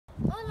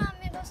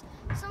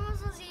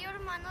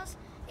hermanos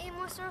y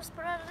nuestros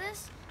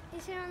padres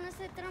hicieron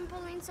este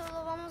trampolín,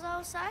 solo vamos a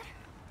usar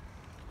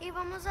y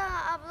vamos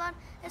a hablar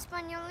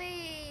español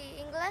y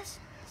inglés.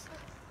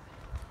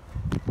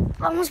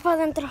 Vamos para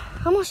adentro,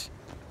 vamos.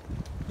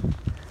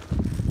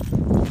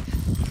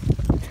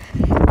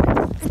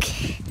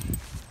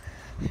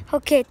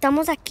 Ok,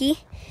 estamos aquí.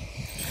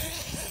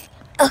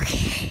 Ok.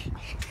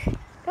 ¿Qué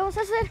vamos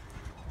a hacer?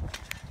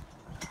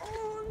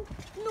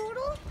 Un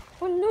nudo.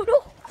 ¿Un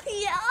nudo?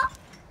 Ya.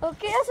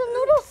 Ok, haz un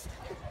nudo.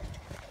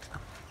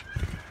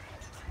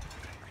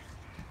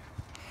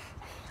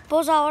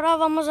 Pues ahora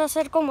vamos a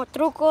hacer como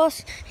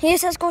trucos y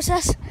esas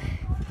cosas.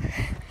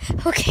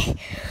 Ok.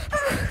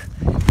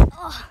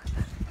 Oh.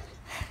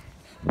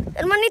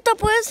 Hermanito,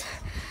 ¿puedes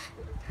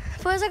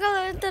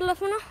sacar el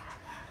teléfono?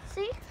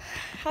 Sí.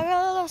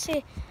 Hágalo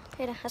así.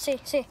 Mira, así,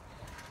 sí.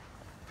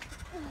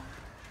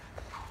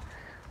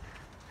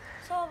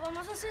 So,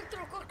 vamos a hacer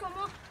trucos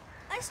como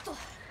esto.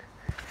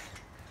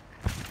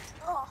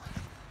 Oh.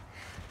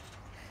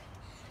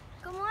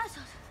 Como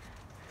esos.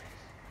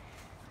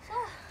 So.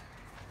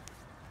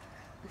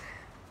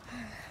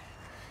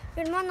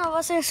 Mi hermano va a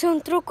hacer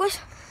un trucos.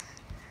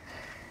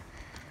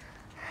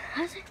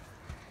 Así.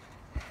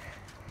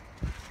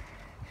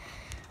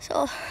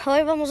 So,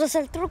 hoy vamos a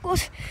hacer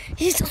trucos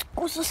y esas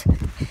cosas.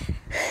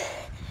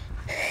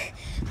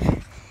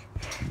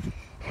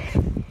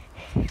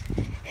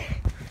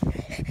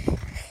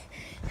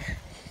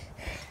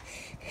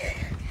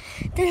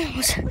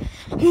 Tenemos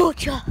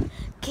mucho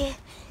que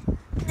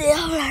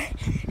hablar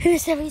en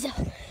este video.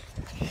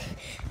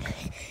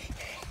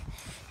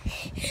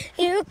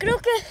 Y yo creo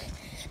que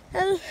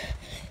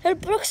el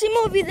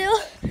próximo video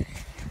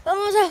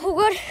vamos a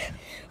jugar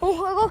un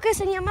juego que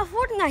se llama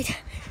Fortnite.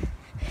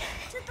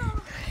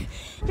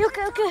 Yo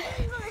creo que...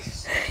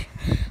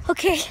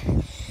 Ok,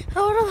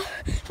 ahora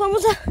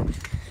vamos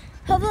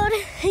a hablar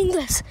en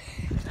inglés.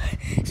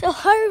 So,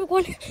 hi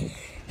everyone.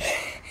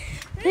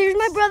 Here's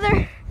my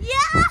brother.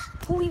 Yeah.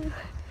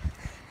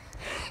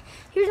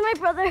 Here's my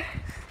brother.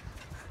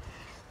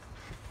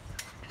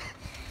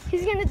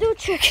 He's gonna do a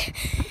trick.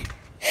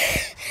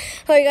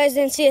 Oh, you guys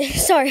didn't see it.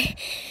 Sorry.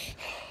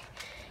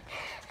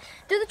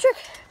 Do the trick.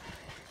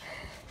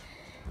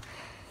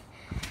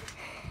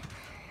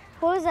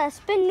 What was that?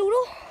 Spin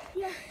noodle?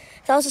 Yeah.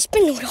 That was a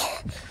spin noodle.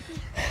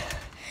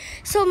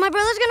 So my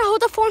brother's gonna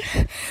hold the phone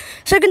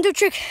so I can do a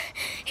trick.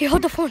 Here,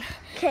 hold the phone.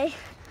 Okay.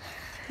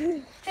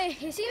 Hey,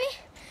 you see me?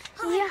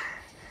 Hi. Yeah.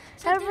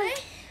 So today,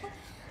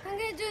 I'm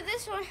gonna do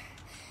this one.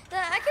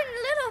 I can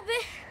a little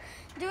bit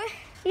do it.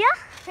 Yeah.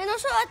 And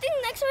also, I think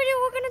next video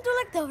we're gonna do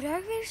like the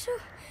Dark Vader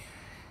suit.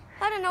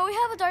 I don't know. We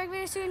have a Dark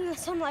Vader suit and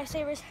some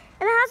lightsabers.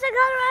 And it has a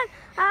color.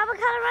 I have a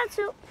color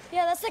suit.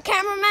 Yeah, that's the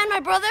cameraman, my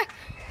brother.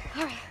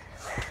 All right.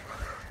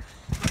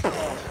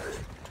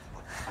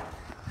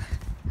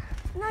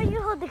 No,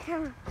 you hold the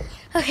camera.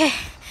 Okay.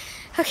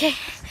 Okay.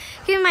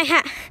 Give me my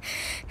hat.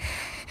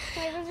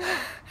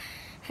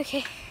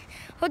 Okay.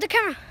 Hold the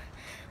camera.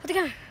 Hold the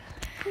camera.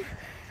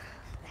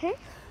 Okay.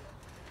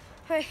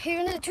 All right.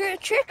 You're gonna do a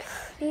trick?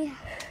 Yeah.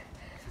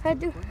 I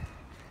do.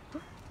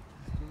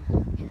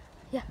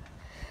 Yeah.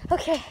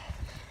 Okay.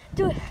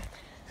 Do it.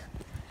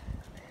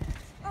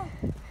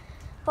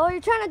 Oh,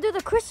 you're trying to do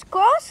the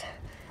crisscross?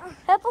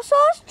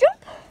 Applesauce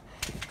jump?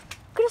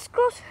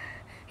 Crisscross.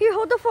 Here,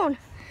 hold the phone.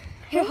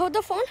 Here, hold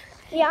the phone.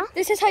 Yeah.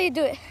 This is how you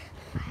do it.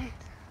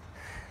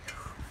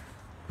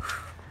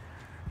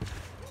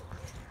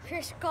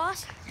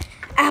 Crisscross.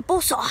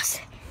 Applesauce.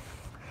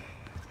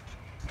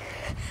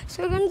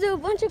 So we're gonna do a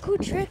bunch of cool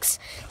tricks,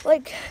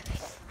 like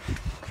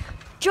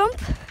jump.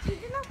 You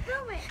did not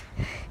film it.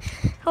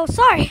 Oh,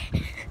 sorry.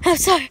 I'm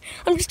sorry.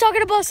 I'm just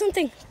talking about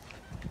something.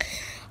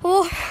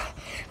 Well,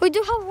 we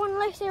do have one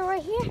lightsaber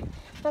right here,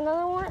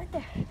 another one right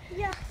there.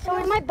 Yeah. So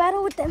we might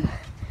battle with them.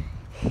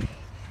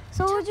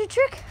 So what's your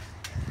trick?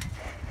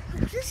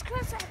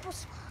 Crisscross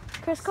apples.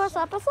 Crisscross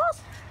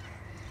applesauce?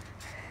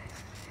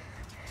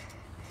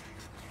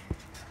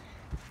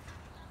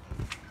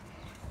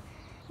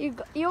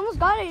 You almost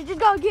got it. You just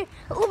gotta get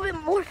a little bit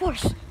more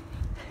force.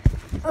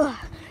 Ugh.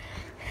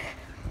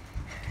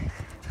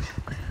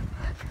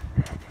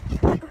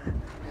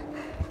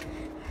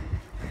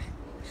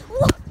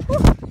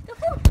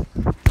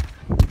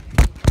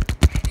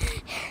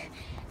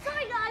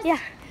 Sorry, guys. Yeah.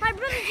 My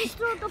brother just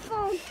threw the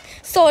phone.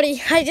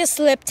 Sorry, I just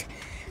slipped.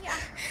 Yeah.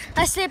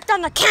 I slipped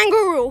on the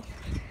kangaroo.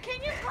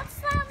 Can you put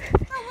some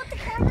with the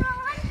camera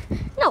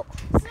on? No.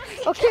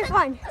 So Okay,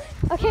 fine.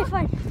 Okay,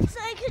 fine. So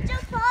I could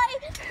just buy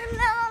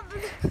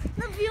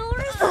the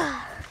viewers.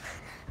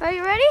 Are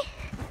you ready?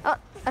 Oh,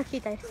 okay,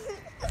 died.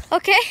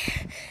 Okay.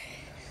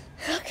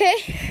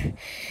 Okay.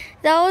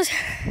 That was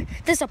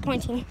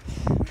disappointing.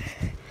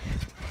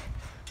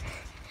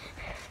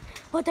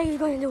 What are you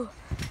going to do?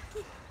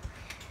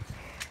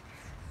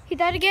 He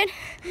died again.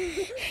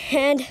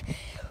 And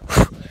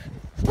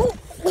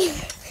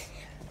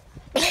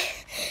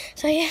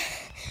so yeah.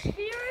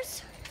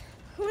 Viewers.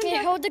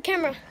 Yeah, hold the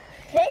camera.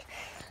 Okay.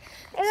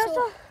 And So-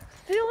 also,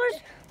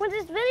 viewers, when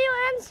this video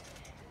ends,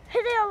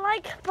 hit the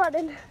like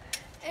button.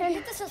 And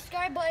hit the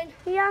subscribe button.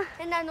 Yeah.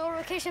 And that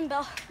notification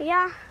bell.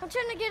 Yeah. I'm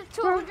trying to get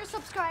to 100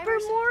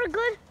 subscribers.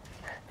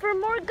 For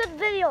more good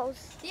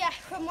videos. Yeah,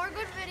 for more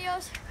good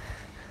videos.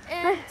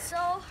 And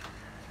so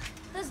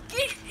let's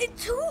get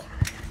into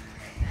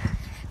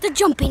the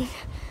jumping.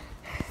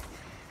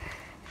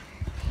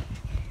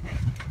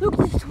 Look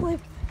at this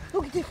whip.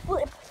 Look at this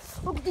flip.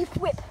 Look at this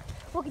whip.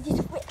 Look at this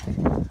whip.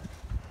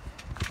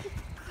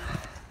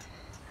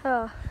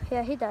 Oh,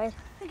 yeah, he died.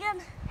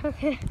 Again.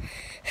 Okay.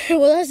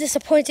 Well, that was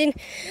disappointing.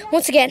 Yeah.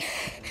 Once again.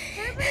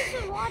 Everybody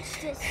should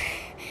watch this.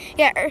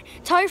 Yeah,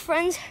 tell your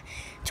friends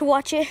to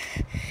watch it.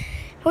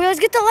 Okay, let's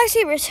get the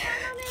lightsabers.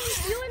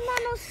 You and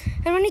Manos.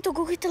 And we need to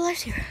go get the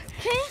lightsaber.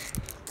 Okay?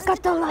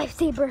 Got the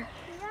lightsaber. Yeah.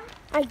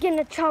 I'm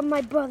gonna chop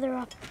my brother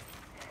up.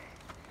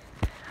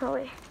 Oh,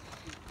 wait.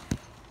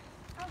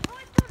 I'm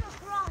going through the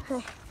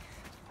cross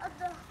of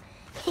the...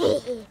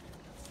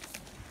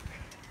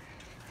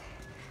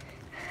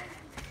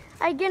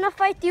 I'm gonna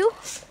fight you.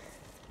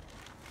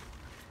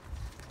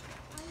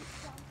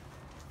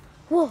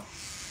 Whoa,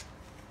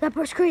 that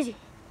bird's crazy.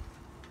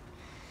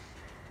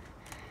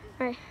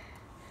 All right.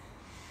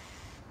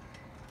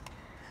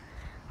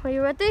 Are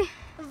you ready?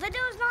 The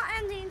video is not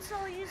ending,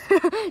 so you...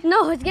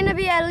 No, it's gonna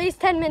be at least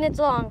 10 minutes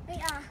long.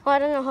 Yeah. Well, I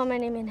don't know how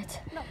many minutes.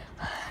 No.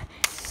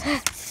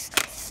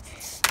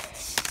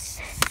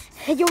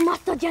 You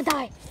Master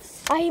Jedi.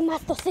 I am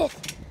Master Sith.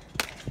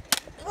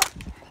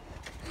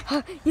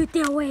 You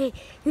stay away.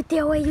 You stay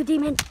away, you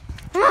demon.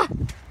 Ah!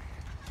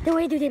 Stay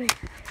away, you demon.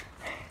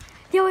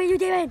 Stay away, you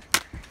demon.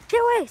 Stay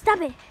away.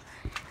 Stop it.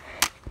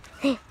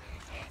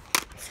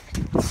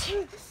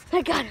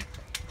 I got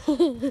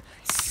him.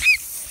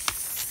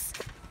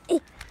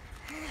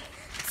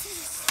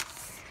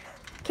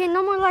 Okay,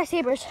 no more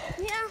lightsabers.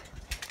 Yeah.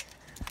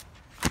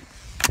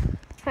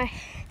 Alright.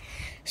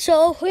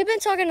 So we've been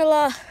talking a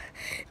lot.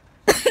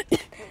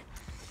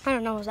 I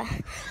don't know what's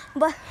that.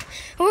 But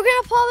we're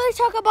gonna probably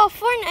talk about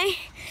Fortnite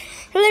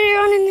later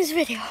on in this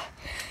video.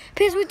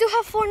 Because we do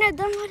have Fortnite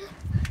downloaded.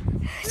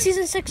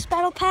 Season 6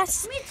 Battle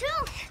Pass. Me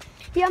too.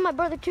 Yeah, my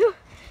brother too.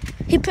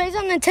 He plays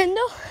on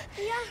Nintendo.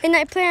 Yeah. And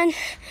I play on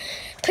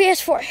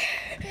PS4.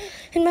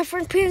 And my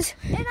friend plays.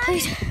 And I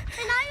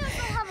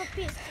also have a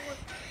PS4.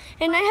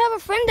 And I have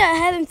a friend that I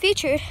haven't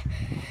featured.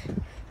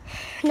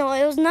 No,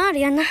 it was not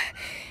Anna.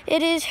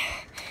 It is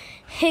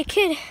a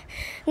kid,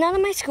 not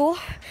in my school,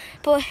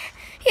 but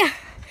yeah.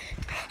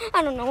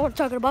 I don't know what we're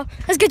talking about.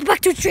 Let's get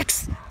back to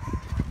tricks.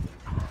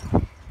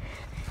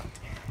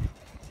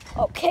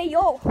 Okay,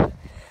 yo.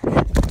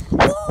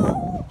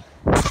 Oh.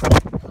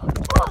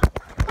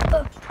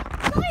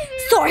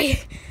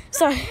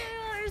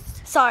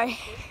 Sorry.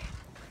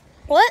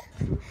 What?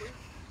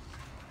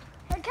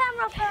 The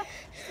camera fell.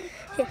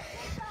 Yeah.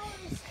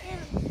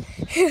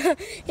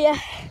 Yeah.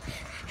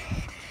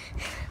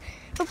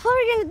 We're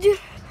probably gonna do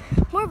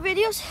more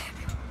videos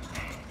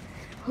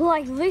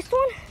like this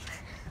one.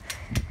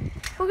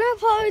 We're gonna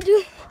probably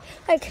do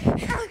like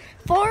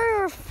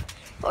 4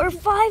 or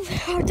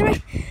 5 or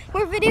 3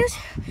 more videos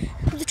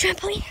of the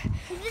trampoline.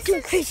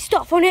 Doing crazy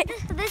stuff on it.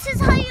 This is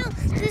how you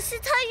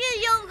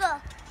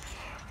yoga.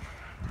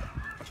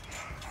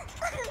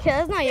 Yeah,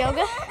 that's not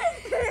yoga.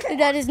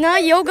 That is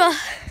not yoga.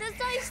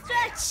 That's how you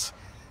stretch.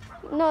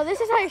 No, this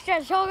is how you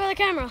stretch. Show over the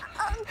camera.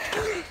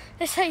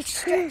 This is how you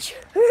stretch.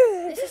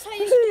 This is how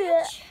you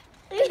stretch.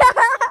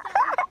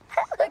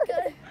 Like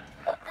good.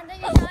 And then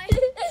you die.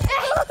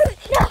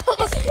 No,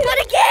 not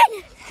again.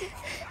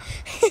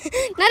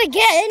 Not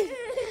again.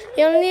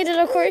 You don't need to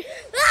record.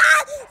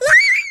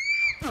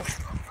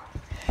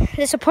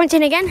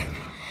 Disappointing again.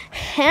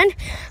 And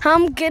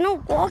I'm gonna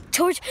walk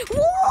towards.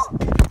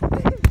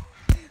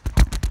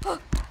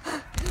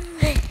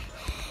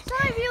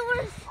 Sorry,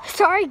 viewers.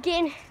 Sorry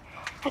again.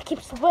 I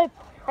keep slipping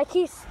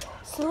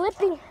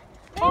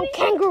on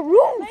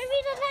kangaroo.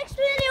 Maybe the next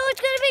video is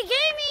gonna be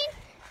gaming.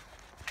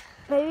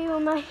 Maybe we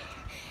might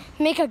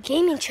make a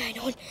gaming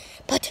channel,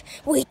 but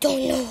we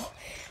don't know.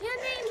 Your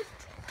name?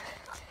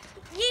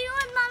 You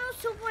and Mano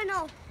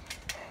 2.0.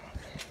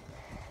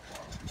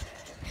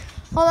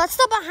 Oh, that's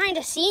the behind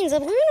the scenes. We're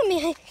gonna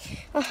be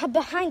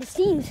behind the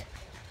scenes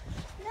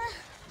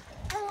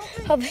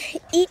of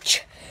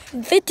each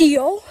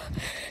video.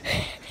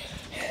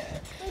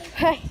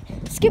 Alright,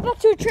 let's get back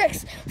to the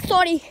tricks.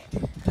 Sorry.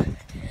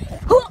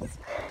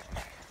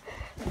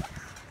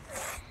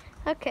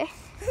 Okay,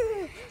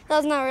 that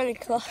was not really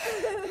cool.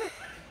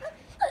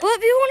 But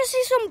if you want to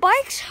see some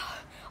bikes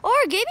or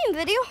a gaming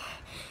video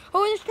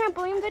or this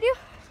trampoline video,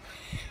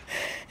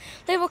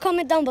 leave a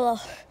comment down below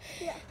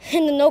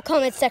in the no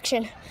comment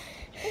section.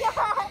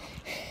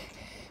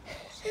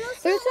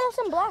 We'll sell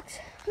some blocks.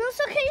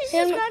 Also, can you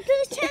subscribe to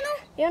this channel?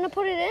 You want to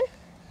put it in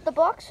the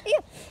box?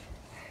 Yeah.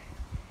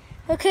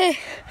 Okay,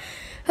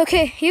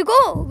 you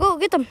go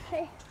get them.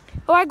 Okay.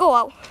 Or I go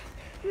out.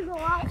 You go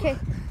out. Okay,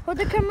 hold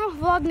the camera,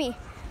 vlog me.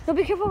 No,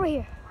 be careful right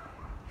here.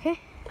 Okay?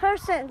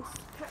 Persons.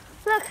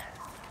 Look,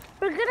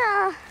 we're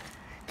gonna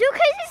do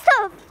crazy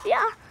stuff.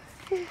 Yeah.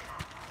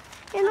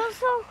 And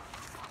also,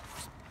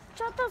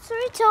 shout out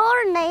to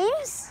our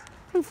names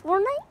in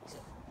Fortnite.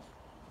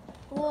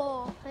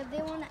 Well, if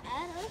they want to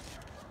add us,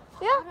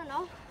 Yeah, I don't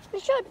know. we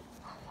should.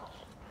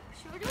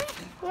 Should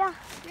we? Yeah.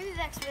 Maybe the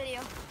next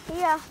video.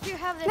 Yeah. Here,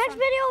 have this Next one.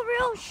 video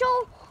we'll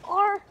show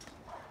our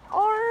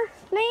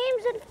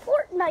names in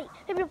Fortnite.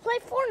 If you play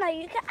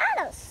Fortnite, you can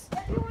add us.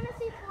 If you want to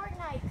see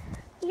Fortnite.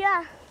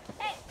 Yeah.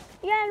 Hey.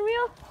 Yeah, and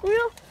real.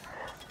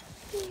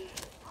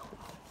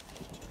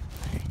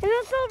 And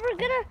also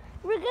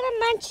we're gonna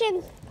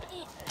mention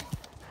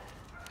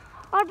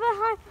our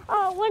behind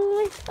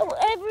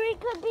if we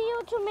could be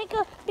able to make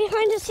a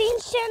behind the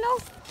scenes channel.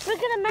 We're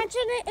gonna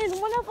mention it in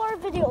one of our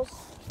videos.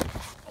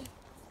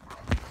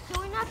 So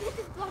we're not get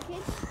this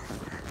bucket.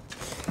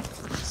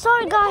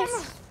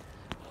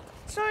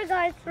 Sorry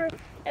guys for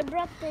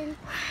erupting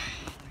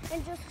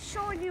and just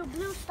showing you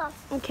blue stuff.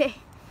 Okay.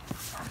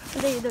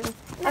 What are you doing?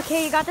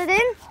 Okay, you got it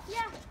in?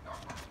 Yeah.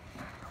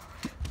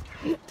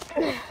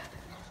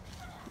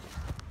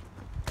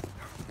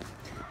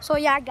 So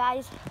yeah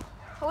guys,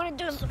 I want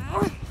to do some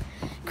more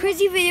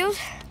crazy videos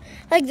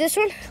like this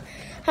one.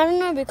 I don't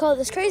know if we call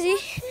this crazy,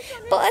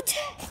 but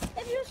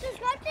If you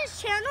subscribe to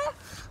this channel,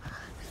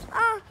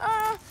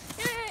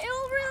 it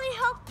will really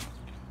help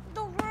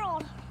the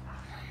world.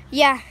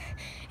 yeah,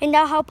 and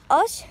that'll help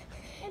us.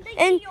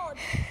 And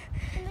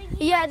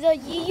the Yeah, the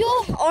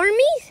Yiyo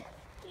army.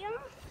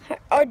 yeah.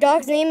 Our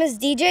dog's name is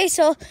DJ,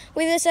 so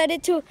we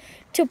decided to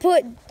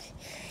put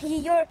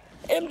Yiyo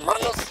in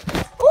bundles.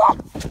 Oh!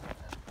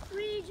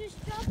 We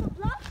just drop a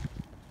block.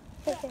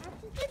 Okay.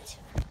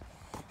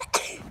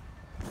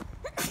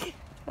 Accident.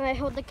 I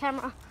hold the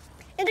camera.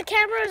 And the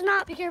camera is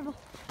not. Be careful.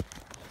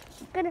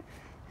 Good.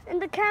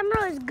 And the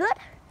camera is good.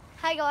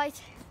 Hi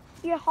guys.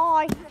 You're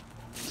hard.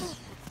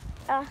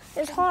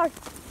 It's hard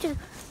to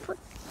put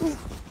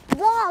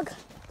vlog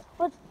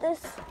with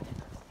this.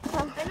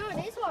 I know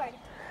it is hard.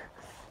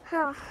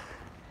 Uh,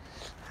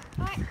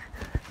 Alright.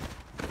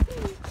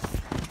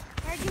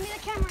 Alright, give me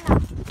the camera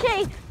now.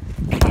 okay.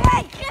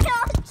 Hey, get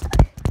out!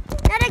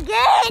 Not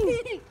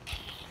again.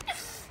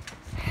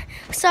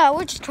 So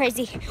we're just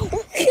crazy.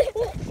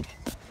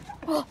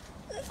 Oh.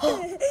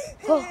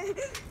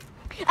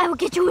 I will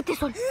get you with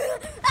this one.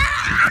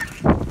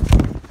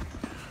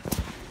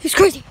 He's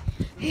crazy.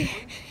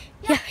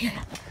 Yeah.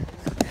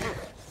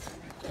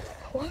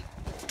 What?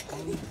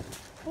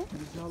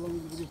 How long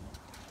is the video?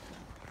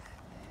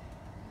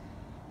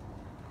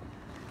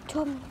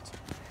 12 minutes.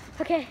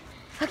 Okay.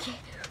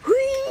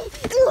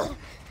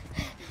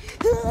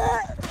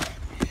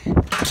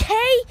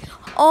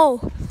 K.O.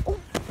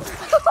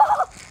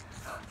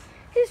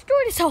 He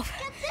destroyed himself.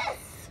 Get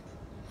this!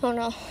 Oh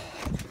no.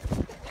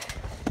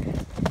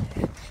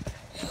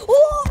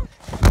 Oh!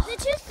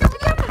 Did you show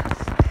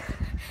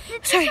the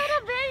Sorry.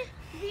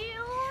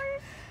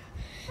 viewers?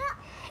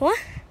 What?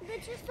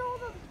 Did you show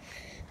the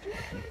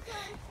viewers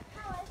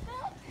how I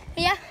felt?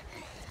 Yeah.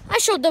 I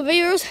showed the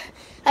viewers.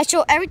 I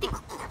showed everything.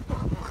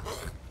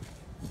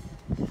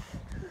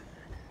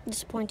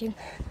 Disappointing.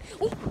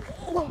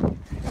 Whoa.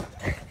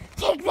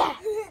 Take that.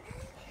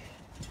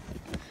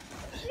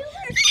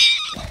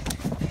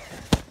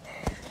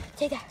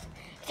 Take that.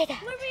 Take that.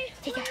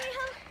 Take that.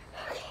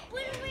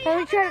 Let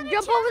me try to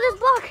jump over this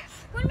block.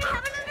 When we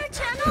have another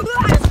channel,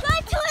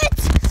 subscribe to it!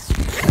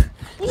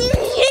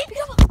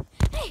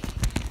 Hey,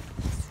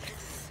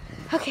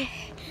 Okay.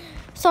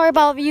 Sorry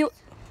about you.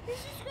 this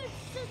is good.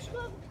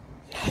 Subscribe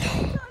to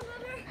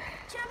another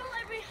channel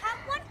if we have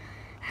one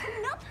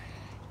coming up.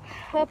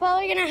 We're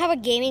probably gonna have a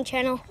gaming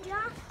channel.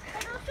 Yeah,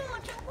 and also a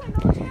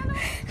 2.0 channel.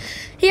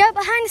 Yeah,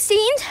 behind the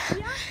scenes.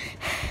 Yeah.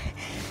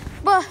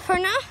 But for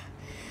now,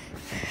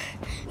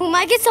 we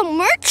might get some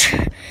merch.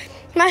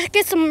 Might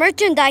get some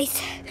merchandise.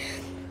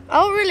 I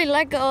don't really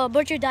like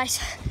merchandise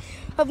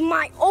of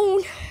my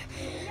own.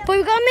 But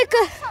we gotta make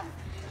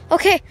a...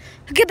 Okay,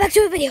 get back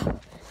to the video.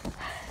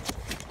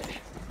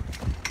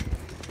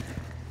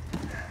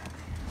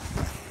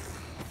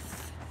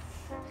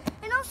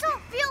 And also,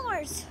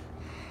 viewers,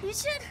 you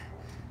should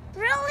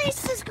really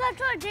subscribe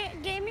to our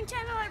gaming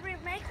channel if we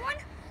make one.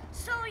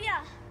 So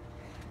yeah,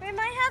 we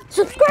might have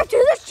Subscribe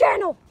to this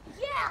channel.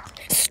 Yeah.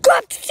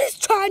 Subscribe to this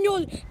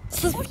channel.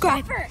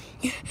 Subscribe. Whatever.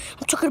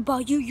 I'm talking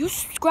about you. You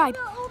subscribe.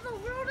 The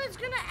world is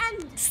gonna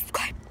end.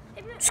 Subscribe.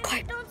 If you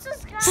Subscribe. don't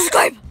subscribe,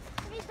 Subscribe.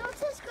 If you don't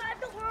subscribe,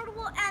 the world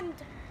will end.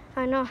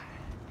 I know.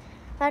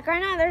 Like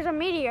right now, there's a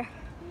meteor.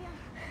 Yeah.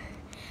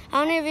 I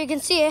don't know if you can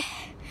see it,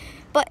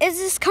 but it's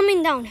just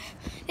coming down.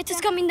 It's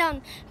just coming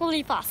down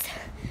really fast.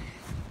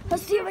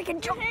 Let's see if I can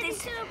jump Heading this.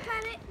 to the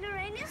planet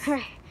Uranus. All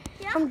right,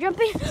 Yeah. I'm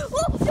jumping.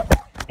 Oh!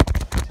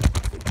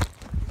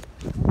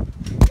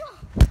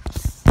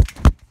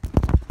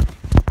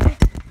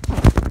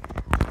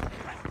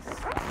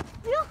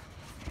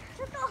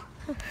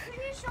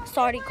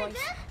 Sorry, guys.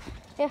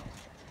 Yeah.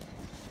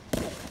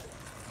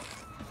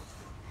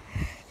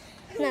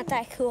 Not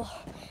that cool.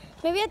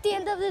 Maybe at the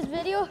end of this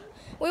video,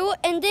 we will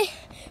end it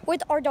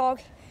with our dog.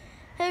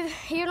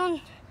 If you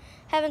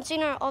haven't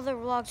seen our other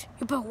vlogs,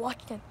 you better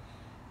watch them.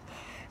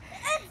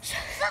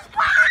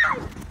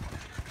 Subscribe!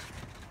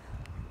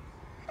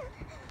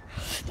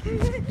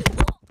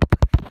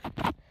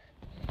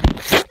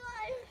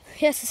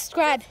 Yeah,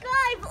 subscribe.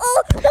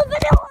 Oh, the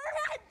video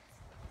already.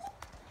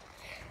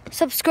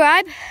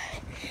 Subscribe.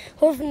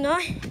 Or if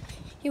not,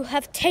 you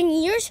have 10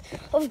 years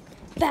of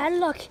bad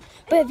luck.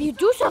 But if you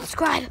do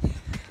subscribe,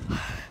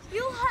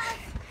 You have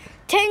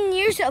 10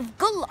 years of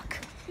good luck.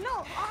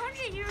 no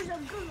 100 years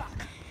of good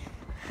luck.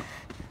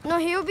 No,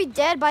 he'll be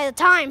dead by the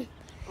time.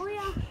 Oh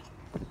yeah.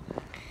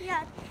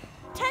 Yeah.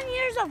 10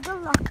 years of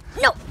good luck.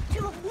 No.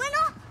 To win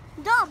a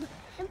dub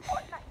in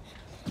Fortnite.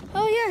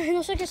 Oh yeah, and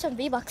also get some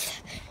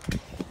V-Bucks.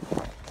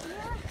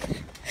 Yeah.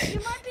 You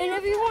might be And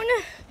if you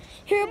wanna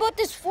hear about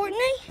this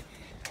Fortnite,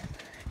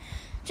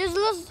 just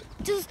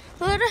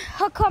let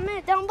a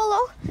comment down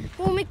below.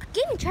 We'll make a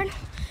gaming channel.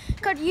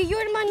 Cause you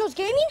and Manu's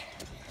gaming.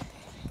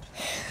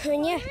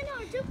 And yeah, Our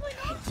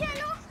 2.0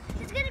 channel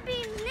is gonna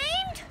be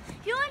named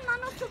You and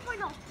Mano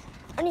 2.0.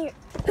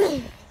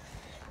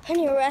 I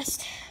need a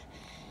rest.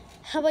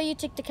 How about you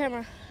take the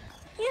camera?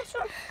 Yeah,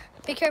 sure.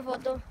 Be careful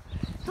though.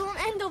 Don't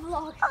end the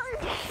vlog.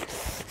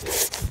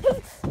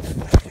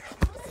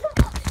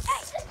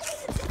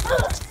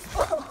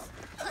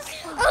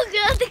 Oh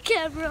god, the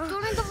camera.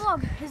 Don't end the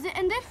vlog. Is it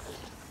ended?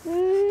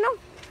 No.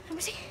 Let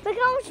me see. Look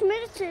how much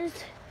minutes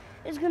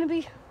is gonna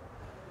be.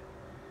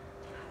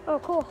 Oh,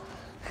 cool.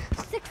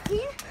 16?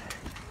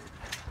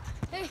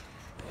 Hey.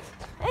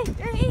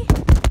 Hey.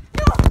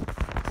 No.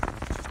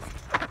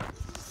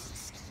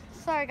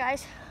 Sorry,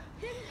 guys.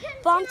 Can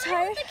But I'm I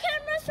tired. hold the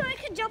camera so I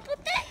can jump with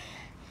it?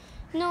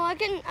 No, I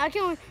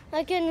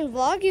can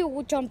vlog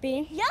you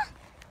jumping. Yeah.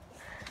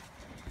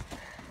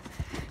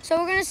 So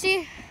we're gonna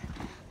see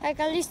like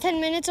at least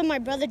 10 minutes of my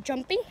brother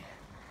jumping.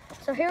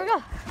 So here we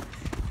go.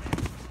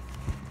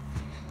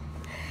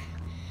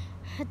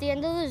 At the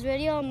end of this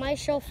video, I might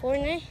show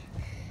Fortnite.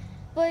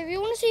 But if you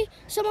want to see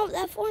some of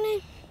that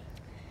Fortnite,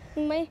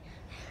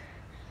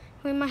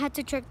 we might have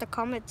to check the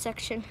comment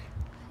section.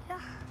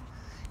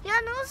 Yeah,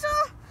 and also,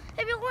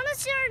 if you want to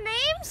see our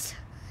names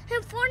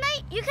in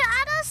Fortnite, you can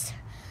add us,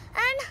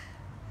 and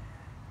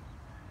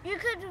you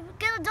could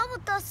get a dub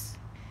with us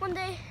one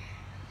day.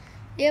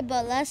 Yeah,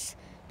 but let's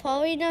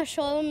probably not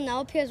show them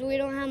now because we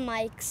don't have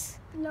mics.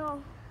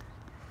 No.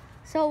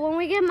 So when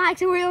we get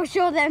mics, we'll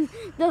show them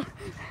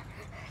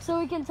so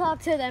we can talk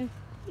to them.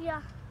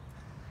 Yeah.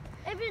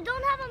 If you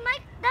don't have a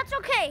mic, that's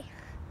okay.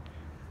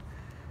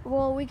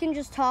 Well, we can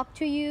just talk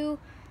to you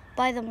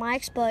by the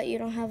mics, but you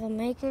don't have a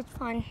mic, it's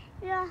fine.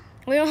 Yeah.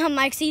 We don't have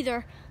mics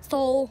either,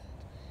 so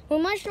we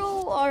might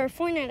show our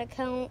Fortnite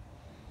account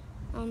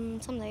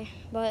someday.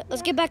 But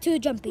let's get back to the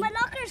jumping. My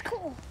locker's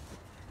cool.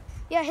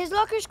 Yeah, his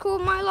locker's cool,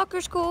 my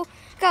locker's cool.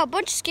 Got a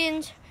bunch of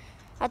skins.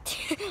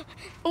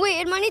 Wait,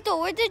 Hermanito,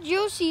 when did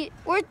you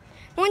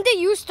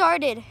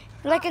started?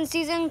 Like in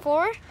season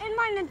 4? In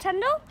my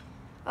Nintendo?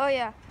 Oh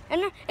yeah.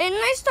 And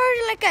I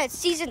started like at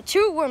season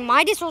 2 where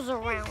Midas was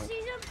around. In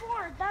season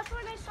 4, that's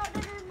when I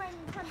started in my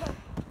Nintendo.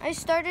 I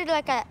started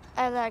like at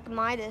like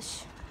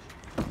Midas.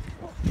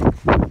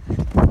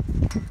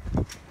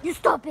 You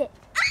stop it.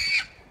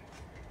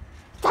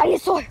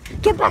 Dinosaur!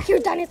 Get back here,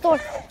 dinosaur!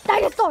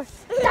 Dinosaur!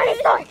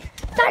 Dinosaur!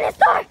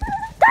 Dinosaur!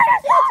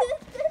 Dinosaur!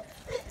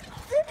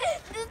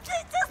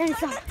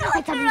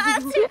 I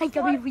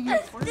come for you.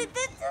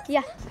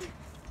 Yeah.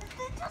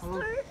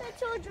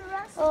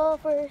 Oh,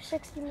 for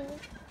 60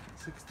 minutes.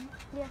 60?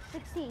 Yeah,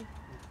 16.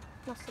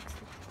 Not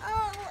 60.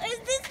 Oh, is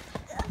this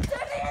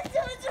turning into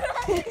a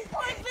Jurassic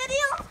Park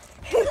video?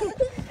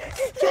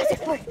 Jurassic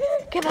Park!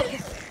 Get back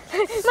here!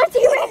 My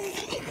T-Rex!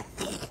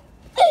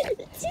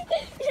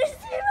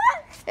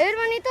 Hey,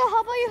 Hermanito,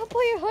 how about you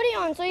put your hoodie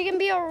on so you can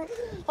be a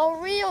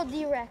real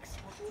D-Rex?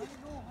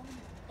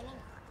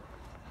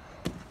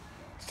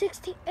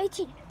 16,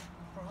 18. For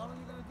how long are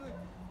you going to do it?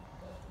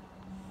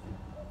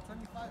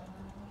 25.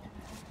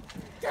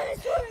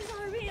 Dinosaurs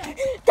are real.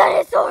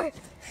 Dinosaur!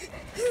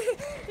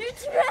 Your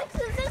T-Rex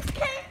is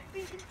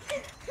escaping.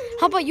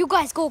 How about you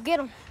guys go get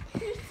him?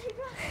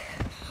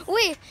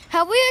 Wait,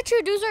 have we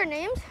introduced our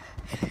names?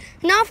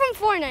 Not from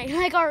Fortnite,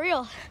 like our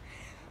real.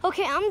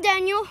 Okay, I'm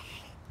Daniel,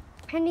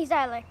 and he's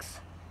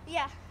Alex.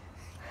 Yeah.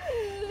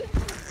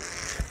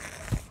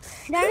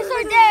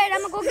 Dinosaur dead,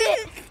 I'm gonna go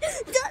get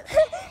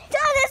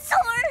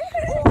Dinosaur!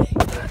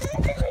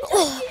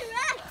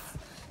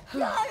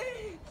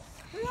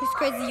 He's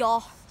crazy,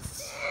 y'all.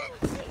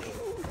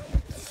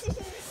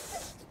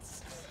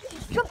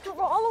 Jumped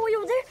over all the way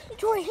over there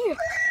to right here.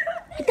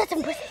 That's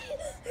impressive.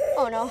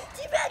 Oh no.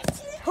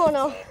 Oh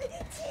no.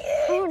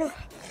 Oh no.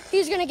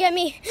 He's gonna get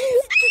me.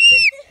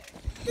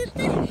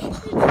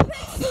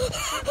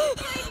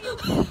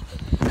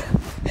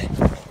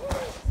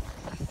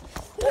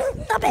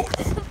 Stop it!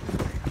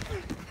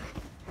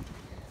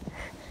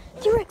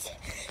 T-Rex!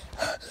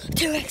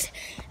 T-Rex,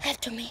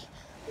 after me.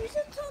 We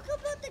should talk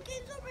about the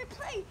games that we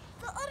play.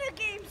 The other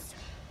games.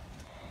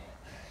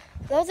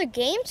 The other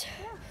games?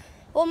 Yeah.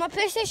 Well, my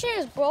PlayStation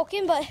is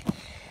broken, but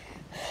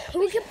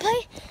we can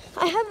play.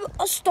 I have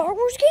a Star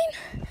Wars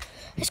game.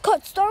 It's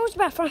called Star Wars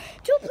Battlefront.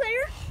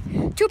 2-player.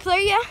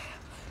 2-player, yeah.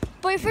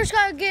 But you first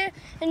gotta get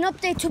an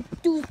update to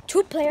do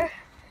 2-player.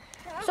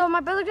 Yeah. So my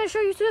brother's gonna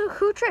show you two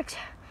cool tricks.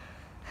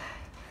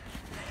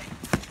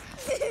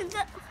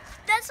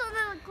 That's one of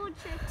the cool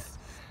tricks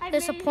I made.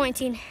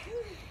 Disappointing.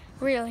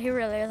 Really,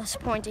 really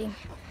disappointing.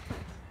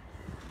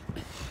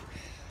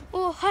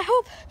 Well, I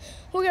hope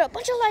we'll get a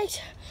bunch of likes,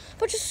 a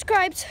bunch of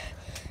subscribes,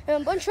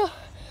 and a bunch of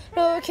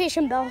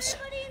notification bells.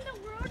 Everybody in the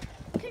world,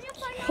 can you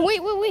find out?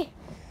 Wait.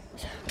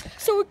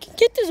 So we can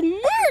get this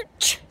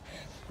merch.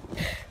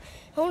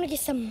 I want to get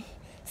some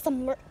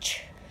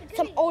merch.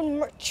 Some own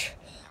merch.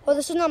 Well,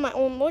 this is not my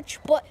own merch,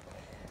 but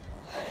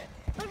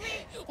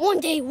one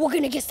day we're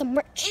going to get some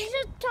merch. We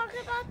should talk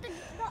about the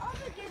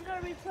other game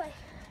that we play.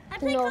 I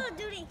play No. Call of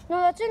Duty. No,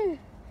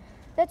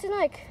 that's in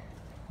like,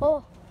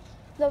 oh,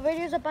 the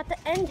video's about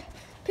to end.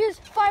 Please,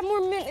 5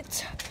 more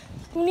minutes.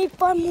 We need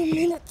 5 more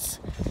minutes.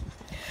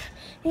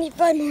 We need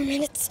 5 more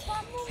minutes.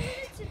 5 more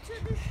minutes until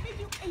this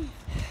video ends.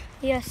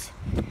 Yes.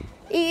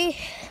 Y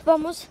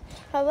vamos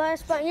a hablar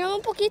español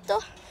un poquito,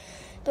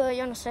 pero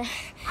yo no sé.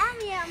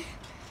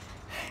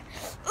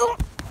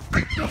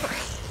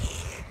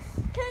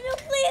 Can you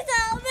please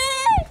help me?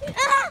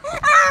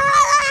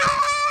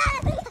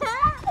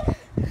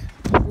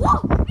 Whoa,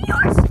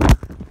 yours!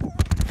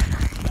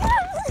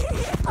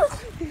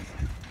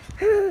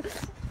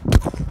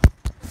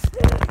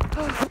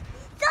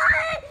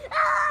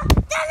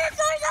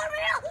 Dinosaurs are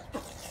real!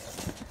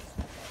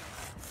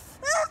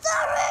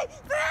 Sorry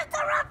for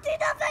interrupting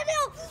the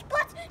video,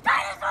 but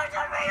dinosaurs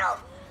are real!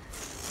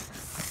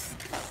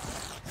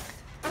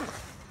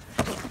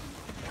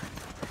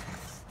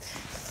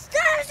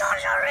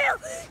 Dinosaurs are real!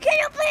 Can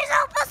you please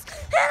help us?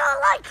 Hit a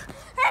like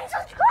and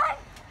subscribe!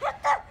 Hit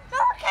the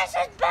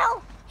notification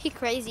bell! He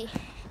crazy.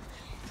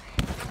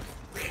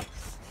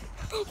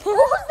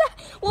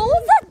 What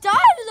was that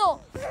dino?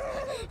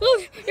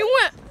 Look, it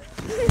went.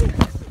 Can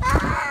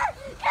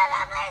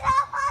you please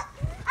help us?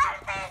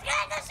 Everything's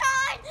getting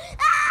destroyed!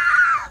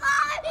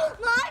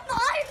 Mine!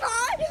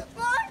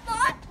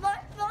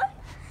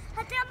 I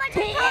think I might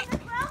just go on the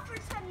ground for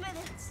 10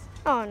 minutes.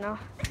 Oh no.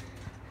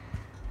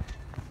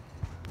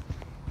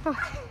 Oh.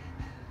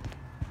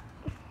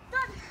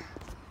 Done.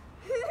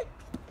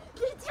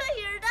 Did you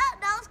hear that?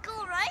 That was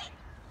cool, right?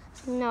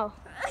 No.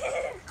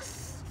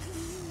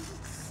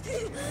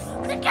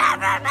 The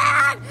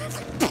cameraman!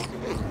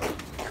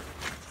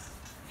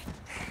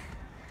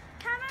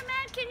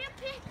 Cameraman, can you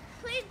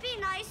please be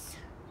nice?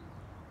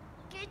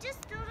 Okay,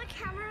 just throw the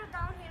camera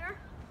down here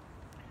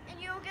and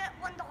you'll get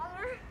 $1.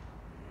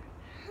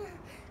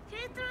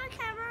 Okay, throw the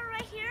camera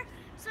right here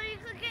so you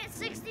could get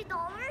 $60.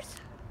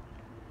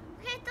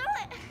 Okay, throw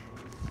it.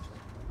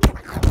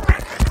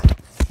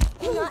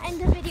 Do not end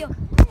the video.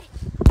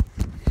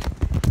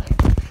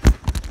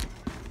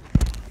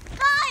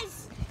 Guys,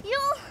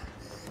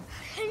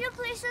 can you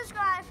please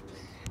subscribe?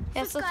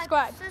 Yeah,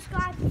 subscribe.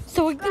 Subscribe.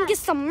 So we can get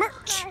some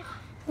merch. Subscribe.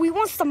 We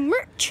want some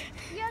merch.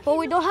 Yeah, But can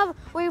we you- don't have,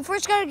 we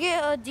first gotta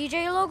get a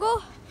DJ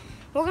logo.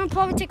 We're gonna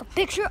probably take a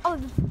picture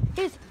of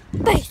his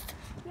face,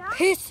 Yeah?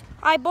 his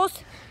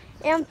eyeballs,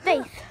 and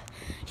face.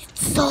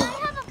 So, I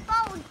have a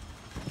phone.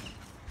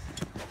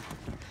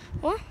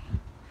 what?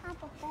 I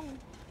have a phone.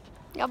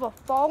 You have a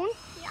phone?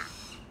 Yeah.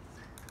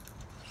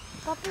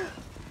 Papi,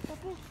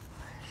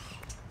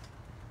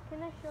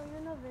 can I show you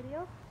in a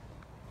video?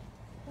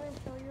 Can I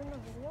show you in a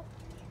video?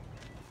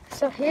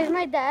 So here's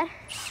my dad.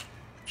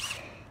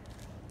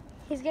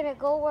 He's gonna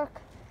go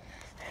work.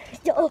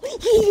 Oh,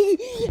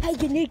 I'm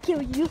gonna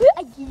kill you.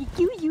 I'm gonna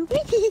kill you.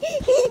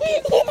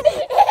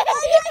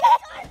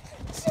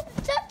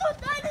 Gentle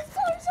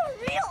dinosaurs are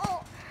real.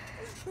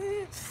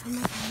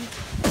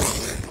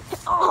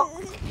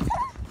 Oh.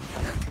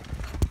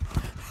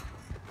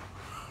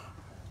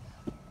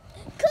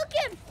 Cook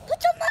him. Put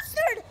some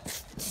mustard.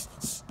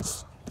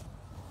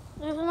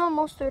 There's no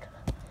mustard.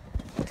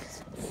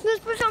 Let's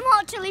put some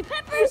hot chili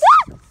peppers.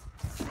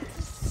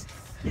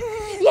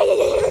 Yeah.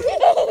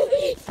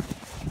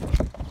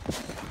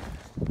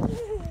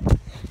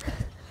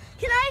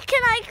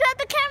 Can I grab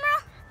the camera?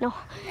 No. I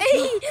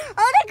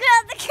want to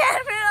grab the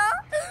camera.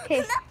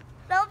 Okay.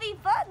 That'll be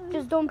fun.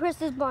 Just don't press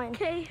this button.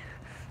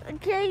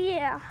 Okay,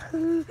 yeah.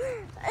 Welcome.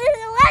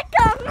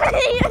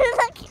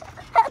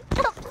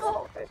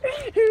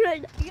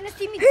 Right. You're gonna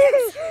see me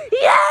dance.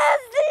 Yes,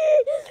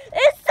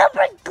 it's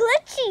super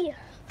glitchy.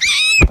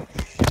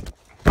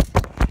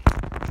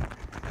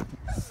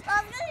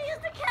 I'm gonna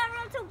use the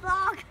camera to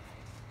vlog.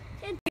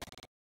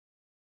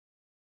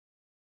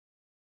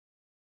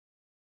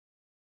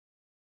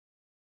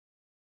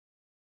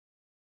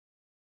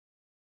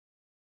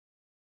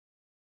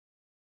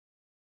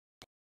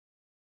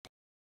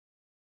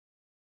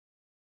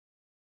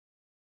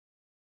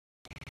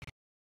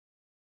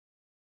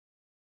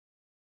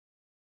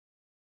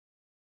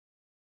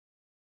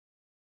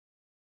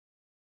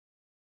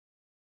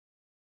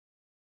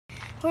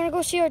 We're gonna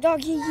go see our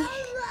doggy.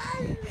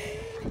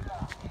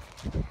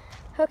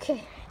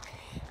 Okay.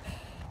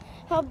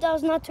 Hope that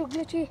was not too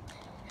glitchy.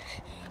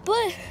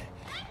 But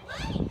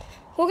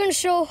we're gonna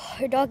show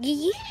our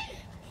doggy.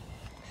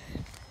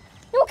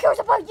 No one cares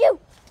about you.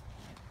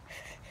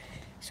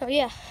 So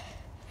yeah.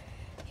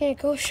 Gonna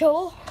go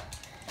show.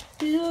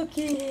 Look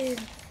at him.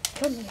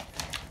 Come here.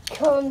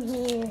 Come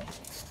here.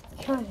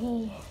 Come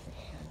here.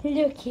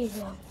 Look at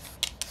him.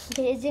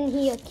 Isn't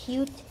he a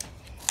cute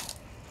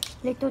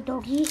little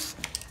doggy?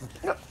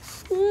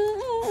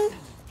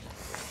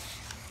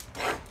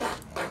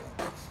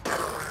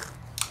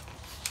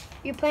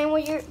 You playing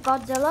with your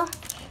Godzilla?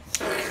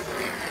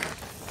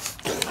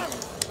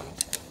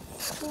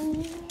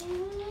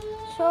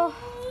 So,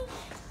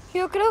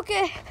 yo creo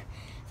que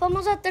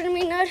vamos a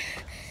terminar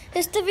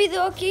este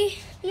video aquí.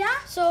 Yeah?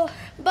 So,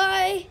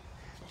 bye.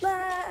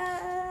 Bye.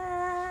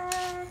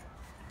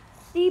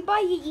 Sí,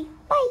 bye.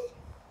 Bye.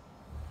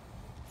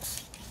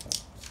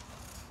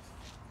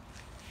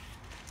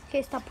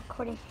 Okay, stop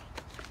recording.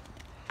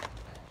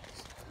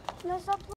 Let's upload.